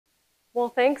Well,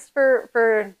 thanks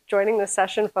for joining this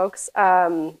session, folks.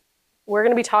 We're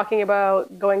going to be talking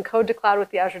about going code to cloud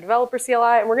with the Azure Developer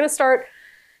CLI, and we're going to start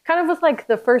kind of with like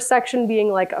the first section being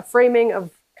like a framing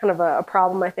of kind of a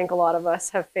problem I think a lot of us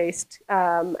have faced,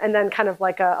 and then kind of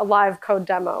like a live code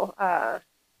demo,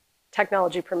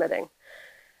 technology permitting.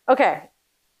 Okay,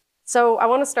 so I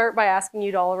want to start by asking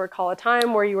you to all recall a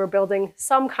time where you were building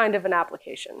some kind of an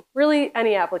application, really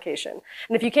any application.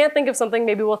 And if you can't think of something,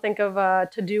 maybe we'll think of a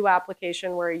to-do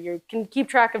application where you can keep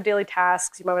track of daily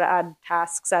tasks. You might want to add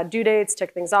tasks, add due dates,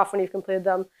 tick things off when you've completed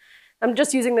them. I'm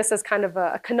just using this as kind of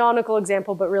a canonical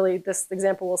example, but really this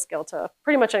example will scale to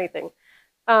pretty much anything.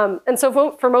 And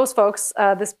so for most folks,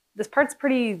 this part's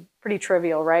pretty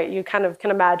trivial, right? You kind of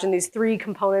can imagine these three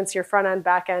components: your front end,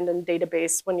 back end, and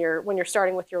database when you're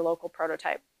starting with your local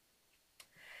prototype.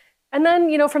 And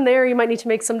then, from there, you might need to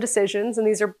make some decisions, and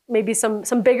these are maybe some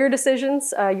bigger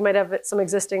decisions. You might have some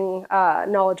existing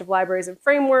knowledge of libraries and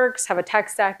frameworks, have a tech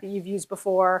stack that you've used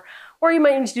before, or you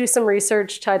might need to do some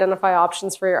research to identify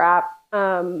options for your app.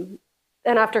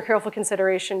 And after careful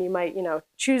consideration, you might,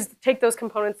 take those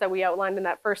components that we outlined in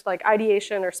that first like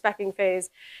ideation or speccing phase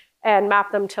and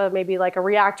map them to maybe like a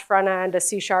React front end, a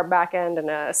C# back end, and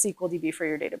a SQL DB for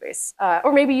your database.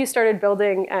 Or maybe you started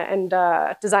building and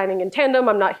designing in tandem.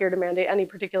 I'm not here to mandate any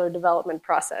particular development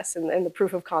process in the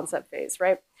proof of concept phase,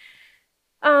 right?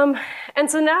 And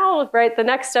so now, right, the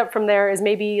next step from there is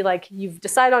maybe like you've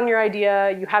decided on your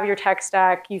idea, you have your tech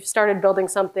stack, you've started building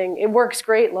something, it works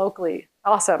great locally,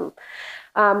 awesome.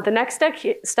 The next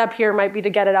step here might be to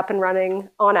get it up and running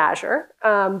on Azure.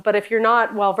 But if you're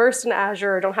not well-versed in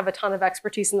Azure or don't have a ton of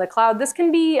expertise in the cloud, this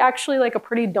can be actually like a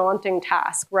pretty daunting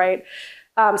task, right?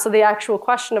 So the actual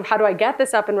question of how do I get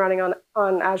this up and running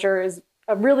on Azure is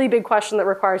a really big question that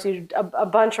requires you a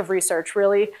bunch of research,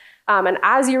 really. And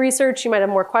as you research, you might have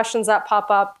more questions that pop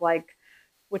up, like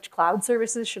which cloud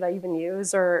services should I even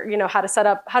use? Or how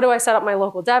do I set up my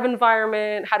local dev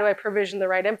environment? How do I provision the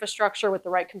right infrastructure with the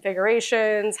right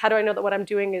configurations? How do I know that what I'm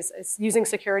doing is using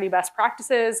security best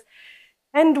practices?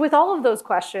 And with all of those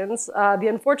questions, the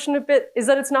unfortunate bit is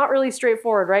that it's not really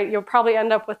straightforward, right? You'll probably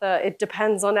end up with it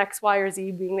depends on X, Y, or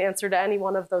Z being the answer to any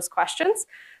one of those questions,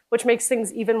 which makes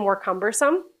things even more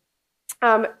cumbersome.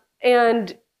 So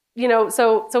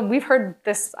we've heard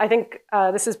this. I think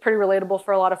this is pretty relatable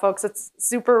for a lot of folks. It's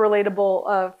super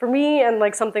relatable for me, and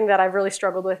like something that I've really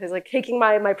struggled with is like taking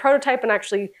my prototype and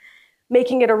actually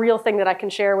making it a real thing that I can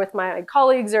share with my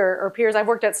colleagues or peers. I've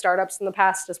worked at startups in the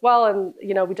past as well, and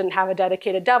we didn't have a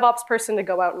dedicated DevOps person to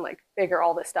go out and like figure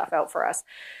all this stuff out for us.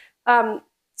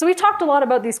 So we talked a lot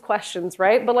about these questions,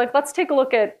 right? But like, let's take a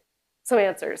look at some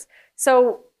answers.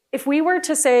 So if we were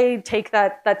to say take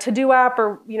that to-do app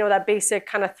or that basic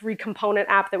kind of three-component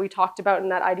app that we talked about in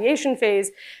that ideation phase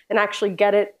and actually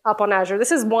get it up on Azure,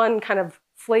 this is one kind of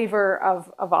flavor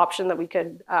of option that we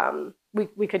could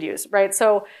use, right?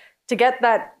 So to get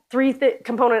that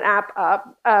three-component app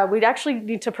up, we'd actually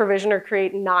need to provision or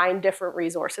create 9 different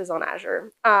resources on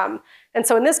Azure. And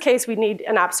so in this case, we'd need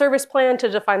an app service plan to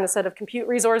define the set of compute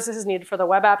resources needed for the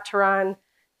web app to run,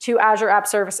 2 Azure App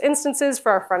Service instances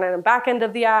for our front end and back end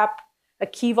of the app, a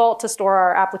key vault to store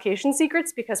our application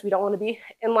secrets because we don't want to be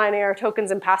inline AR tokens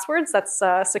and passwords. That's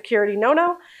a security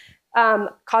no-no.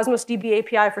 Cosmos DB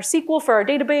API for SQL for our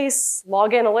database,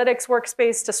 log analytics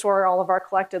workspace to store all of our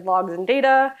collected logs and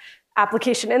data,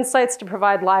 application insights to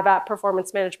provide live app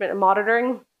performance management and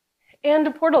monitoring, and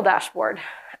a portal dashboard.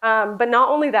 But not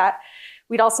only that,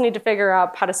 we'd also need to figure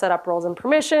out how to set up roles and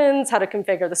permissions, how to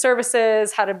configure the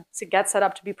services, how to get set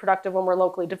up to be productive when we're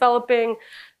locally developing,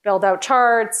 build out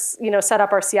charts, set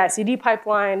up our CI/CD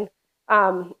pipeline.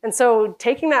 And so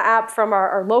taking that app from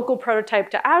our local prototype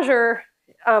to Azure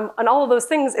and all of those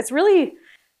things, it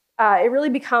really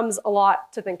becomes a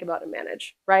lot to think about and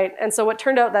manage, right? And so what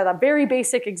turned out that a very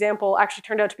basic example actually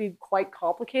turned out to be quite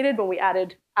complicated when we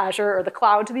added Azure or the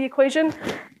cloud to the equation.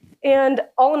 And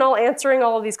all in all, answering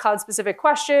all of these cloud-specific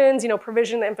questions,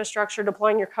 provision the infrastructure,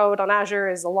 deploying your code on Azure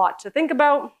is a lot to think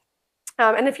about.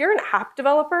 And if you're an app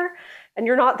developer and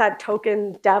you're not that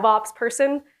token DevOps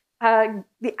person,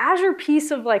 the Azure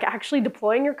piece of like actually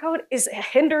deploying your code is a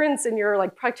hindrance in your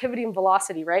like productivity and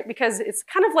velocity, right? Because it's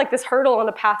kind of like this hurdle on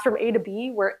a path from A to B,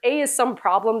 where A is some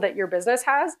problem that your business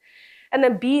has, and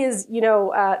then B is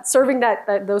serving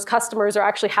that those customers are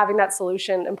actually having that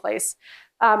solution in place.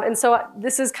 And so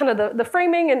this is kind of the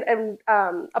framing and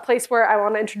a place where I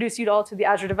want to introduce you all to the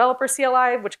Azure Developer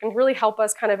CLI, which can really help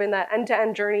us kind of in that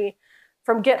end-to-end journey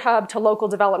from GitHub to local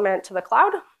development to the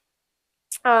cloud.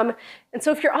 And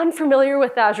so if you're unfamiliar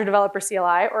with the Azure Developer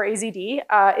CLI or AZD,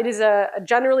 it is a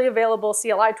generally available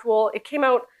CLI tool. It came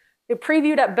out It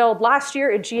previewed at build last year,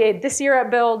 it GA'd this year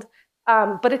at build,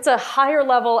 but it's a higher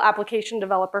level application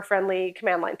developer friendly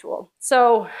command line tool.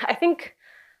 So I think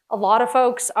a lot of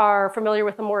folks are familiar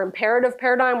with a more imperative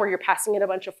paradigm where you're passing in a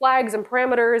bunch of flags and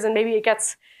parameters, and maybe it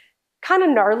gets kind of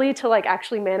gnarly to like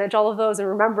actually manage all of those and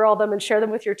remember all of them and share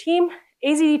them with your team.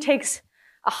 AZD takes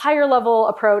a higher level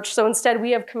approach. So instead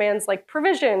we have commands like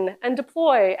provision and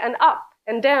deploy and up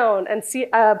and down and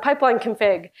pipeline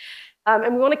config.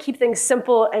 And we want to keep things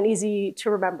simple and easy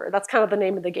to remember. That's kind of the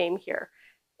name of the game here.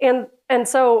 And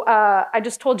so I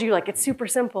just told you like it's super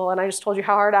simple, and I just told you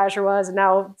how hard Azure was, and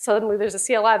now suddenly there's a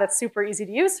CLI that's super easy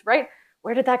to use, right?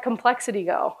 Where did that complexity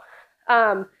go?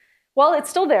 Well, it's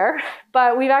still there,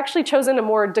 but we've actually chosen a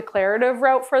more declarative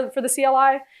route for the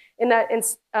CLI. In that,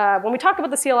 when we talk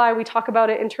about the CLI, we talk about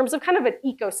it in terms of kind of an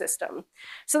ecosystem.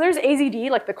 So there's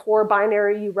AZD, like the core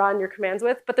binary you run your commands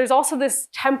with, but there's also this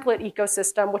template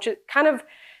ecosystem, which it kind of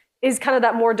is kind of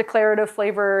that more declarative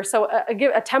flavor. So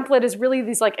a template is really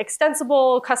these like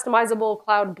extensible, customizable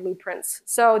cloud blueprints.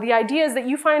 So the idea is that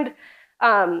you find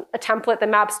a template that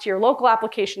maps to your local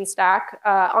application stack.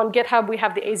 On GitHub, we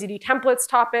have the AZD templates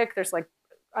topic. There's like,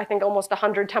 I think almost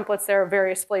 100 templates there of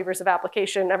various flavors of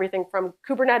application, everything from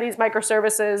Kubernetes,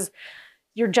 microservices,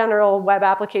 your general web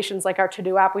applications like our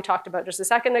to-do app we talked about just a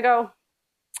second ago.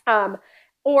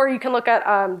 Or you can look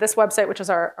at this website, which is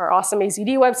our awesome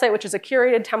AZD website, which is a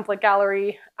curated template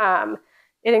gallery.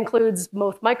 It includes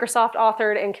both Microsoft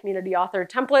authored and community authored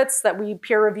templates that we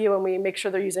peer review, and we make sure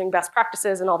they're using best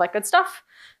practices and all that good stuff.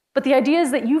 But the idea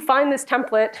is that you find this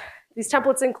template. These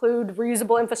templates include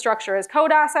reusable infrastructure as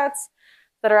code assets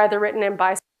that are either written in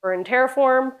Bicep or in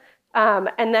Terraform.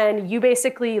 And then you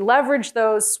basically leverage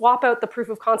those, swap out the proof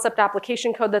of concept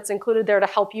application code that's included there to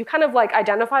help you kind of like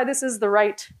identify this is the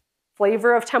right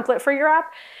flavor of template for your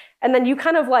app. And then you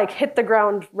kind of like hit the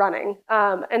ground running.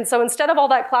 And so instead of all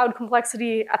that cloud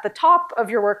complexity at the top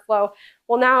of your workflow,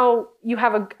 well, now you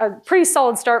have a pretty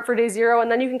solid start for day zero,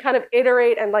 and then you can kind of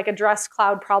iterate and like address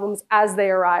cloud problems as they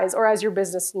arise or as your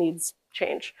business needs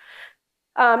change.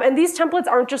 And these templates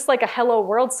aren't just like a hello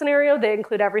world scenario. They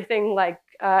include everything like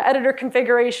editor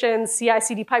configurations,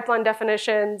 CI/CD pipeline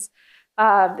definitions.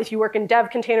 If you work in dev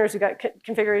containers, we've got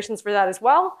configurations for that as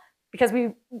well, because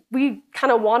we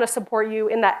kind of want to support you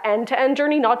in that end-to-end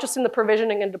journey, not just in the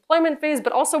provisioning and deployment phase,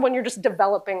 but also when you're just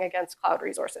developing against cloud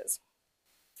resources.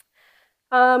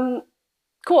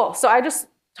 Cool. So I just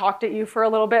talked at you for a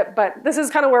little bit, but this is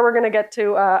kind of where we're going to get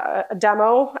to a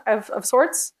demo of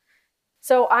sorts.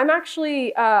 So I'm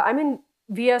actually, I'm in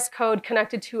VS Code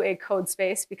connected to a code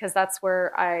space because that's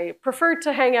where I prefer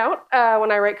to hang out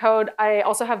when I write code. I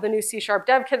also have the new C#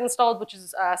 dev kit installed, which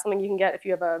is something you can get if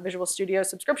you have a Visual Studio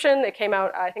subscription. It came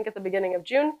out, I think, at the beginning of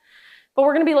June. But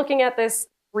we're going to be looking at this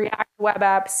React web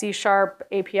app, C#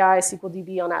 API,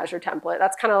 SQLDB on Azure template.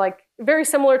 That's kind of like very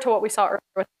similar to what we saw earlier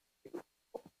with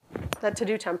that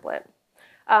to-do template.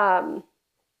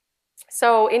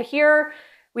 So in here,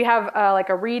 we have like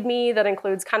a README that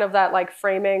includes kind of that like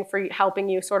framing for helping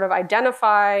you sort of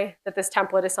identify that this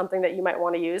template is something that you might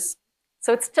want to use.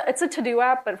 So it's a to-do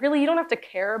app, but really you don't have to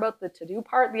care about the to-do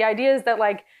part. The idea is that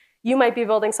like you might be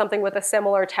building something with a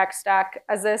similar tech stack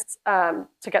as this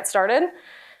to get started.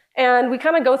 And we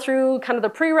kind of go through kind of the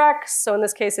prereqs. So in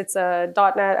this case, it's a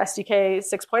 .NET SDK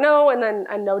 6.0 and then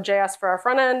a Node.js for our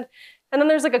front end. And then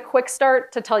there's like a quick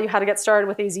start to tell you how to get started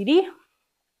with AZD.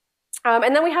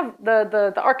 And then we have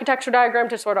the architecture diagram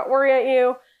to sort of orient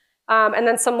you, and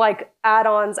then some like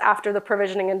add-ons after the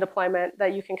provisioning and deployment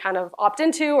that you can kind of opt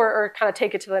into or kind of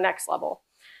take it to the next level.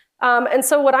 And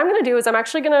so what I'm going to do is I'm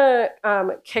actually going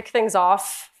to kick things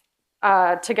off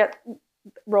to get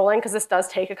rolling, because this does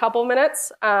take a couple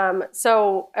minutes.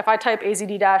 So if I type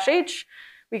azd-h,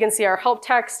 we can see our help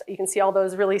text. You can see all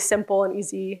those really simple and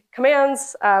easy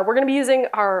commands. We're going to be using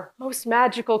our most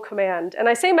magical command. And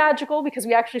I say magical because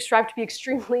we actually strive to be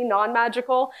extremely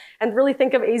non-magical and really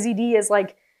think of AZD as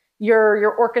like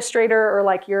your orchestrator or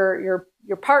like your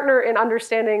partner in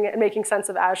understanding and making sense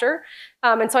of Azure.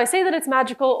 And so I say that it's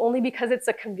magical only because it's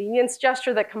a convenience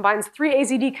gesture that combines 3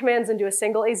 AZD commands into a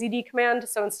single AZD command.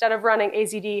 So instead of running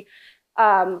AZD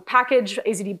package,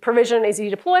 AZD provision, AZD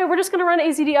deploy, we're just going to run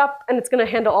AZD up, and it's going to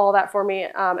handle all of that for me,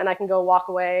 and I can go walk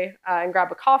away and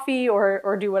grab a coffee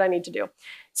or do what I need to do.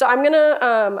 So I'm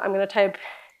gonna type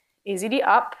AZD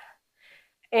up,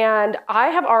 and I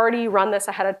have already run this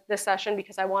ahead of this session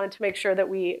because I wanted to make sure that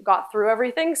we got through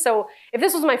everything. So if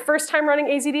this was my first time running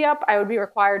AZD up, I would be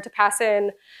required to pass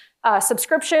in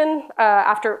subscription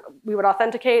after we would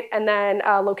authenticate, and then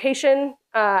location,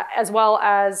 as well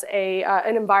as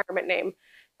an environment name.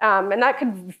 And that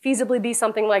could feasibly be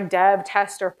something like dev,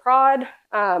 test, or prod.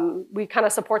 We kind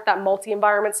of support that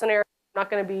multi-environment scenario. I'm not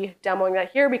going to be demoing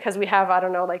that here because we have, I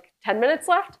don't know, like 10 minutes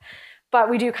left, but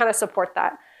we do kind of support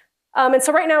that. And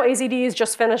so right now, AZD is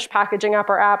just finished packaging up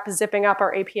our app, zipping up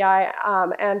our API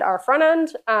and our front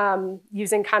end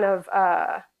using kind of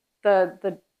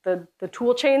the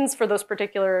tool chains for those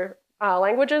particular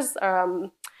languages.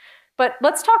 But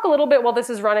let's talk a little bit while this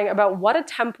is running about what a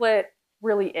template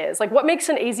really is. Like what makes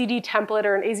an AZD template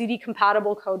or an AZD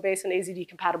compatible code base an AZD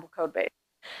compatible code base.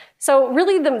 So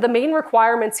really the main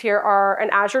requirements here are an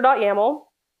Azure.yaml.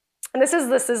 And this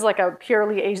is like a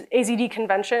purely AZD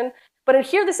convention. But in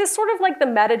here, this is sort of like the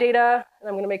metadata. And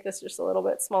I'm going to make this just a little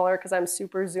bit smaller because I'm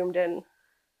super zoomed in.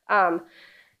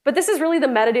 But this is really the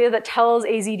metadata that tells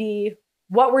AZD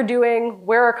what we're doing,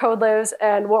 where our code lives,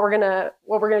 and what we're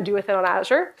gonna do with it on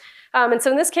Azure. And so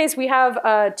in this case, we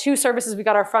have two services. We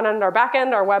got our front end and our back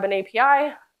end, our web and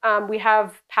API. We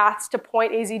have paths to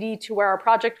point AZD to where our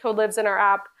project code lives in our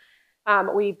app.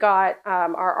 We've got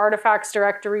our artifacts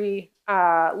directory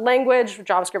language,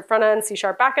 JavaScript front end, C#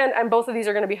 back end, and both of these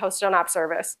are going to be hosted on app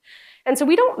service. And so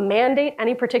we don't mandate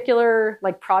any particular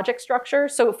like project structure.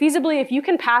 So feasibly, if you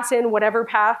can pass in whatever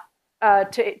path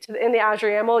in the Azure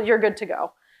YAML, you're good to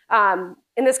go.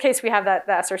 In this case, we have the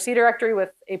SRC directory with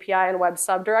API and web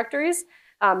subdirectories,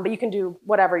 but you can do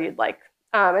whatever you'd like.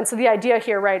 And so the idea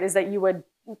here, right, is that you would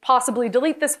possibly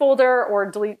delete this folder or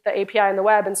delete the API in the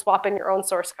web and swap in your own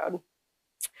source code.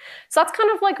 So that's kind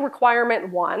of like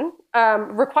requirement one.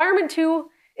 Requirement two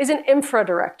is an infra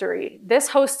directory. This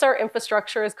hosts our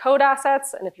infrastructure as code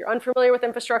assets. And if you're unfamiliar with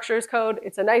infrastructure as code,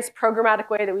 it's a nice programmatic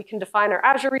way that we can define our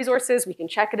Azure resources. We can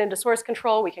check it into source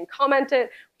control. We can comment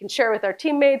it. We can share it with our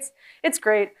teammates. It's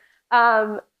great.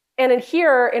 And in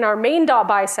here, in our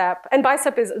main.bicep, and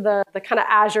bicep is the kind of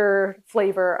Azure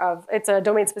flavor of, it's a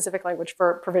domain-specific language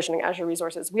for provisioning Azure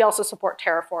resources. We also support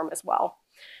Terraform as well.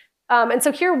 And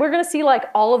so here we're going to see like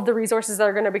all of the resources that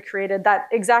are going to be created, that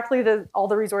exactly all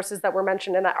the resources that were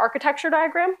mentioned in that architecture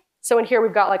diagram. So in here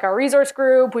we've got like our resource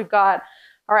group, we've got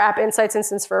our App Insights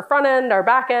instance for our front end, our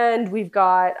back end, we've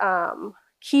got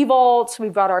Key Vault,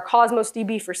 we've got our Cosmos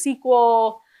DB for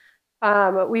SQL,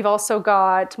 we've also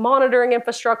got monitoring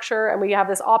infrastructure, and we have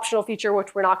this optional feature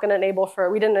which we're not going to enable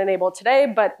we didn't enable it today,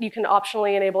 but you can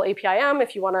optionally enable APIM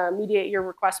if you want to mediate your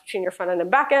request between your front end and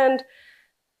back end.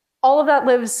 All of that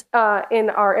lives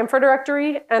in our infra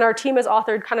directory, and our team has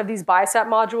authored kind of these bicep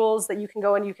modules that you can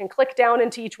go and you can click down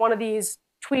into each one of these,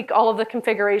 tweak all of the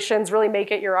configurations, really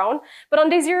make it your own. But on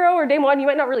day 0 or day 1, you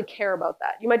might not really care about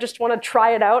that. You might just want to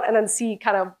try it out and then see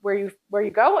kind of where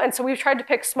you go. And so we've tried to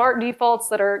pick smart defaults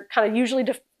that are kind of usually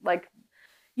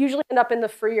end up in the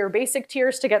free or basic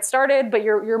tiers to get started, but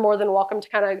you're more than welcome to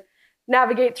kind of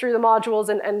navigate through the modules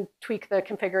and tweak the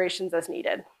configurations as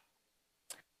needed.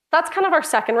 That's kind of our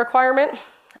second requirement.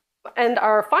 And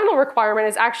our final requirement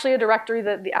is actually a directory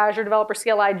that the Azure Developer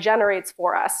CLI generates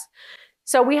for us.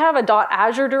 So we have a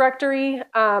 .azure directory,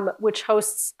 which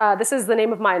hosts, this is the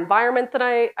name of my environment that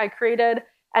I created,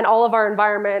 and all of our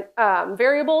environment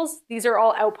variables. These are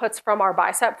all outputs from our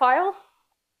bicep file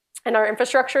and our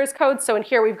infrastructure as code. So in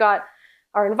here we've got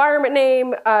our environment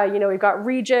name, we've got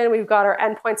region, we've got our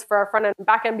endpoints for our front end and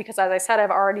back end, because as I said, I've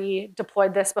already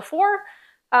deployed this before.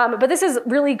 But this is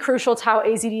really crucial to how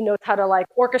AZD knows how to like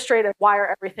orchestrate and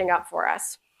wire everything up for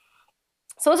us.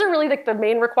 So those are really like the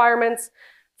main requirements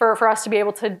for us to be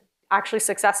able to actually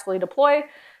successfully deploy.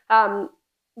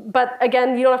 But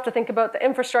again, you don't have to think about the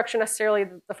infrastructure necessarily.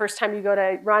 The first time you go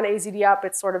to run AZD up,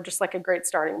 it's sort of just like a great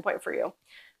starting point for you.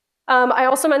 I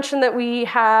also mentioned that we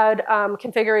had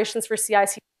configurations for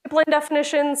CI/CD pipeline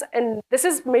definitions, and this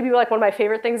is maybe like one of my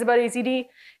favorite things about AZD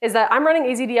is that I'm running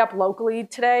AZD up locally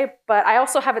today, but I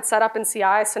also have it set up in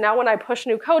CI. So now when I push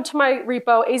new code to my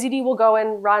repo, AZD will go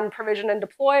and run, provision, and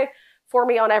deploy for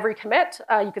me on every commit.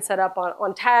 You could set up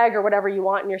on tag or whatever you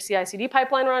want in your CI/CD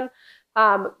pipeline run.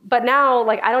 But now,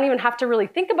 like, I don't even have to really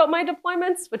think about my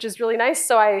deployments, which is really nice.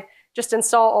 So I just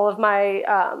install all of my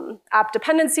app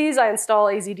dependencies. I install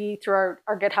AZD through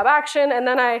our GitHub action, and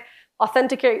then I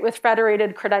authenticate with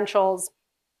federated credentials,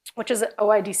 which is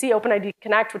OIDC, OpenID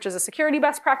Connect, which is a security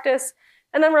best practice,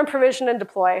 and then run provision and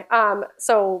deploy.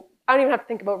 So I don't even have to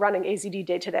think about running AZD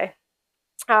day to day.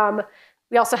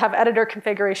 We also have editor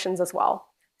configurations as well.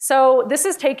 So this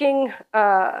is taking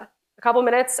a couple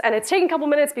minutes, and it's taking a couple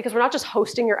minutes because we're not just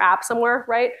hosting your app somewhere,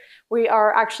 right? We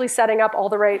are actually setting up all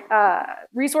the right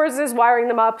resources, wiring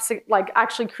them up, like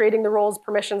actually creating the roles,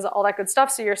 permissions, all that good stuff,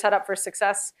 so you're set up for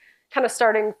success, kind of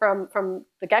starting from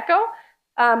the get-go.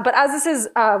 But as this is,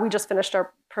 we just finished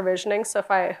our provisioning, so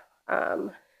if I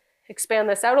expand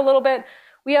this out a little bit,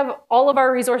 we have all of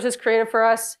our resources created for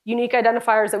us, unique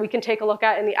identifiers that we can take a look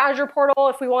at in the Azure portal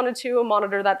if we wanted to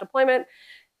monitor that deployment.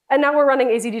 And now we're running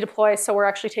AZD deploy, so we're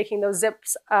actually taking those zip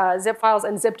files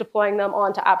and zip deploying them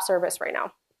onto app service right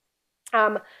now.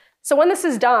 So when this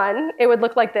is done, it would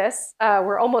look like this.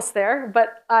 We're almost there, but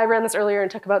I ran this earlier and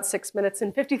took about 6 minutes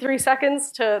and 53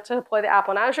 seconds to deploy the app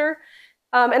on Azure.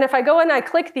 And if I go and I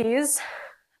click these,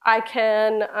 I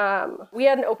can, we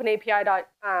had an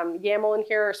openapi.yaml in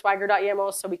here, or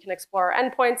swagger.yaml, so we can explore our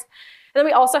endpoints. And then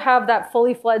we also have that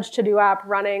fully fledged to-do app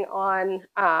running on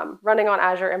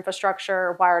Azure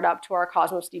infrastructure, wired up to our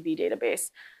Cosmos DB database.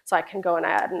 So I can go and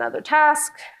add another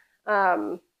task,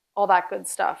 all that good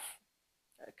stuff.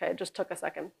 Okay, it just took a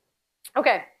second.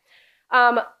 Okay,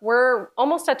 we're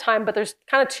almost at time, but there's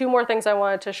kind of 2 more things I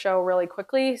wanted to show really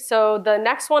quickly. So the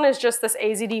next one is just this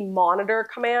AZD monitor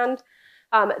command.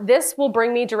 This will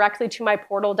bring me directly to my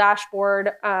portal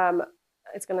dashboard.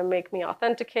 It's going to make me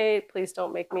authenticate. Please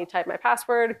don't make me type my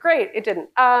password. Great, it didn't.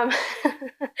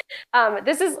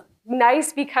 This is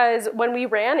nice because when we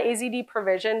ran AZD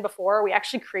provision before, we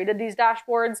actually created these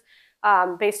dashboards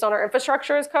based on our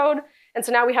infrastructure as code. And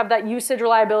so now we have that usage,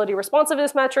 reliability,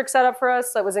 responsiveness metric set up for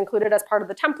us that was included as part of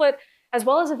the template, as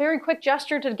well as a very quick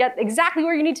gesture to get exactly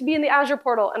where you need to be in the Azure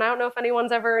portal. And I don't know if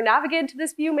anyone's ever navigated to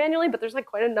this view manually, but there's like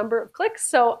quite a number of clicks.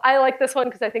 So I like this one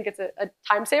because I think it's a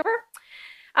time saver.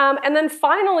 And then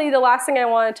finally, the last thing I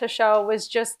wanted to show was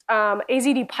just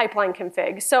AZD pipeline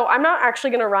config. So I'm not actually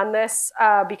going to run this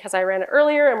because I ran it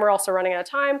earlier and we're also running out of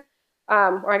time.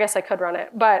 Or I guess I could run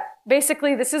it. But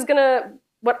basically, this is going to,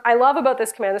 what I love about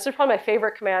this command, this is probably my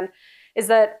favorite command, is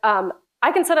that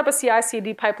I can set up a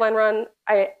CI/CD pipeline run.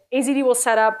 AZD will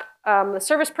set up the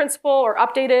service principal or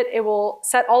update it. It will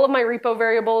set all of my repo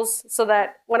variables so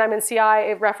that when I'm in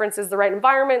CI, it references the right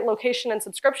environment, location, and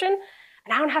subscription.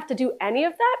 And I don't have to do any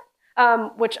of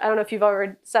that, which I don't know if you've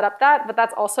already set up that, but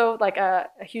that's also like a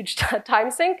huge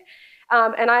time sink.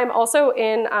 And I'm also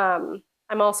in,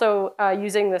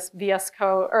 using this VS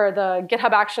Code, or the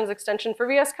GitHub Actions extension for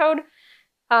VS Code,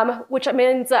 which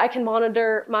means that I can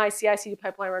monitor my CI/CD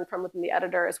pipeline run from within the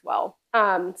editor as well.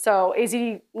 So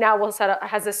AZD now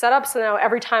has this set up, so now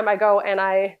every time I go and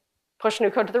I push new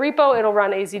code to the repo, it'll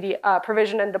run AZD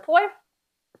provision and deploy.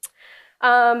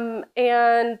 And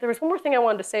there was one more thing I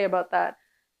wanted to say about that.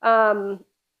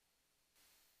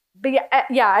 But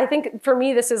yeah, I think for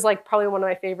me, this is like probably one of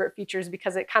my favorite features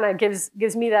because it kind of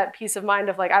gives me that peace of mind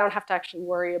of like, I don't have to actually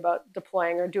worry about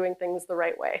deploying or doing things the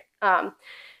right way.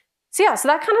 So yeah, so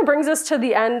that kind of brings us to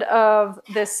the end of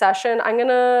this session. I'm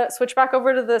gonna switch back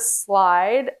over to this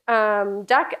slide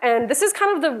deck. And this is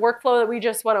kind of the workflow that we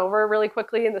just went over really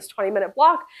quickly in this 20-minute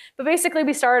block. But basically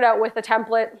we started out with a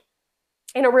template.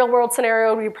 In a real world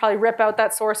scenario, we probably rip out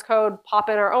that source code, pop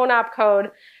in our own app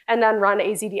code, and then run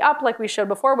AZD up like we showed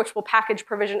before, which will package,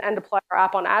 provision, and deploy our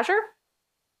app on Azure.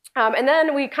 And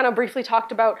then we kind of briefly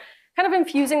talked about kind of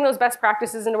infusing those best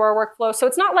practices into our workflow. So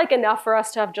it's not like enough for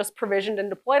us to have just provisioned and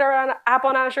deployed our app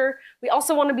on Azure. We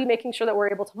also want to be making sure that we're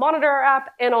able to monitor our app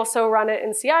and also run it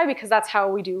in CI because that's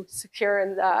how we do secure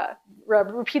and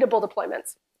repeatable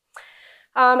deployments.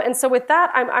 And so with that,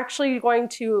 I'm actually going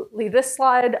to leave this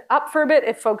slide up for a bit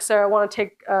if folks want to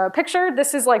take a picture.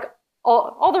 This is like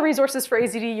all the resources for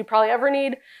AZD you probably ever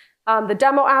need. The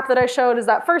demo app that I showed is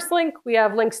that first link. We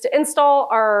have links to install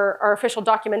our official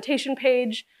documentation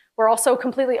page. We're also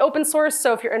completely open source,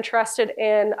 so if you're interested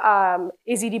in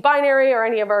AZD binary or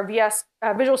any of our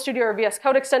Visual Studio or VS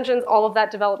Code extensions, all of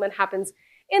that development happens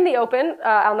in the open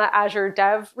on that Azure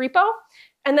Dev repo.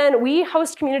 And then we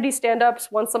host community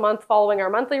stand-ups once a month following our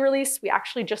monthly release. We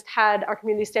actually just had our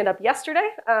community stand-up yesterday.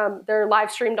 They're live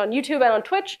streamed on YouTube and on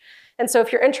Twitch. And so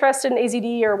if you're interested in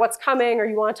AZD or what's coming or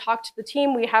you want to talk to the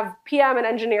team, we have PM and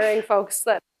engineering folks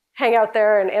that hang out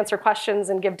there and answer questions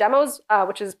and give demos,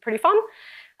 which is pretty fun.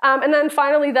 And then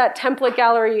finally, that template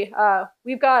gallery.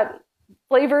 We've got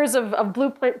flavors of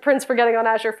blueprints for getting on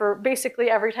Azure for basically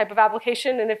every type of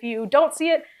application. And if you don't see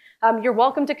it, you're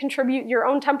welcome to contribute your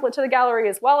own template to the gallery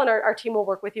as well, and our team will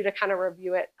work with you to kind of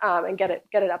review it and get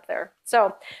it up there.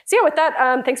 So yeah, with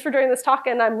that, thanks for joining this talk,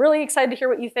 and I'm really excited to hear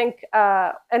what you think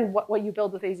and what you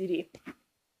build with AZD.